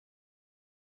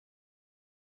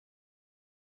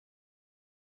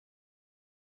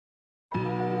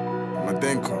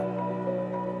Madenka.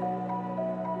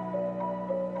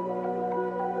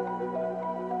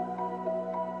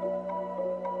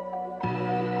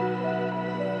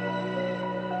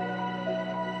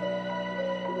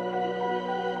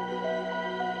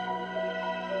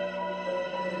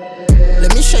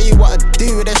 Let me show you what I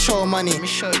do with that show money.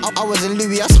 I was in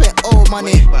Louis, I spent old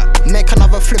money. Make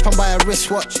another flip and buy a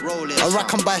wristwatch. I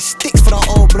rack and buy sticks for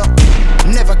the old block.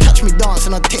 Never catch me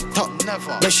dancing on TikTok,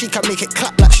 but she can make it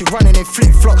clap like she running in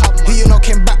flip-flop. Who you know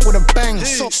came back with a bang.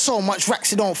 So much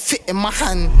racks it don't fit in my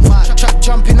hand. Trap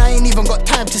jumping, I ain't even got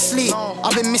time to sleep.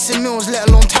 I've been missing meals, let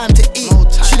alone time to eat.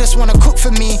 She just wanna cook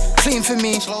for me, clean for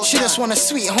me. She just want a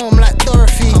sweet home like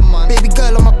Dorothy. Baby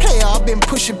girl, I'm a player, I've been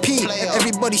pushing P.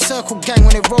 Everybody circle gang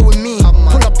when they roll with me.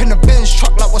 Pull up in the Benz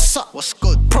truck like what's up? What's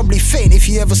good? Probably faint if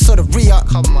you ever saw the re-up.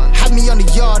 Had me on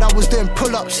the yard, I was doing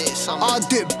pull-ups. I'll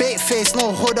do it bait face,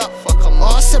 no hood up.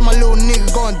 I said my little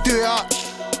nigga go and do it up.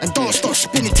 And don't stop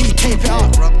spinning till you tape it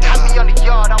up. Had me on the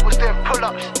yard, I was doing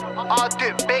pull-ups. I'll do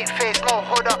it bait face, no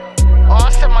hood up. I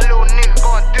said my little nigga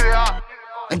go and do it up.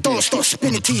 And don't stop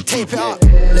spinning till you tape it up.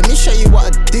 Let me show you what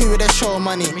I do with that show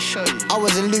money. I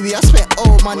was in Louis, I spent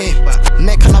old money.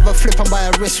 Make another flip and buy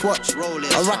a wristwatch.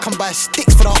 I rack and buy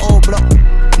sticks for the old block.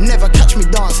 Never catch me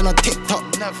dancing on TikTok,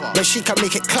 but she can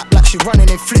make it clap like she running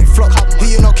in flip-flop. Who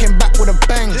you know came back with a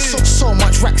bang. So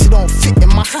much racks it don't fit in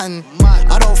my hand.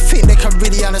 I don't think they can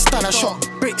really understand. I shot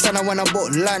bricks and I went and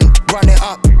bought land, run it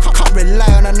up. Can't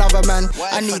rely on another man.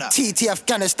 I need TT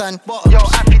Afghanistan. Yo,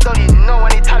 Appy, don't you know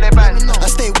any Taliban? I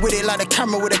stay with it like the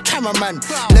camera with a cameraman.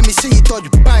 Let me see you dodge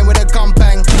bang with a gun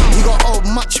bang. You got old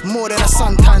much more than a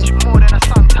suntan.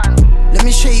 Let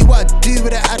me show you what I do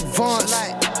with the advance.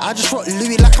 I just rock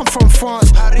Louis like I'm from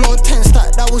France. Blow 10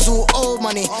 stack, that was all old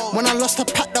money. When I lost a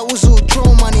pack, that was all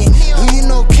drone money. Who you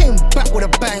know came back with a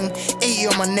bang. 80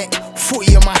 on my neck,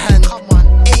 40 on my hand.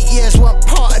 8 years weren't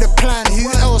part of the plan.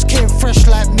 Who else came fresh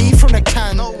like me from the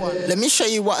can? Let me show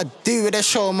you what I do with that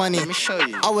show money.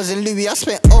 I was in Louis, I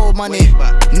spent old money.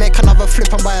 Make another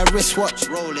flip and buy a wristwatch.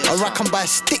 I rack and buy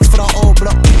sticks for the old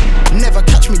block. Never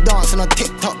catch me dancing on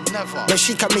TikTok, but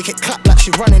she can make it clap like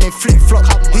she running in flip-flop.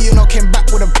 Who you know came back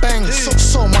with a bang.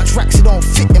 So much racks it don't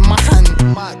fit in my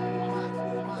hand.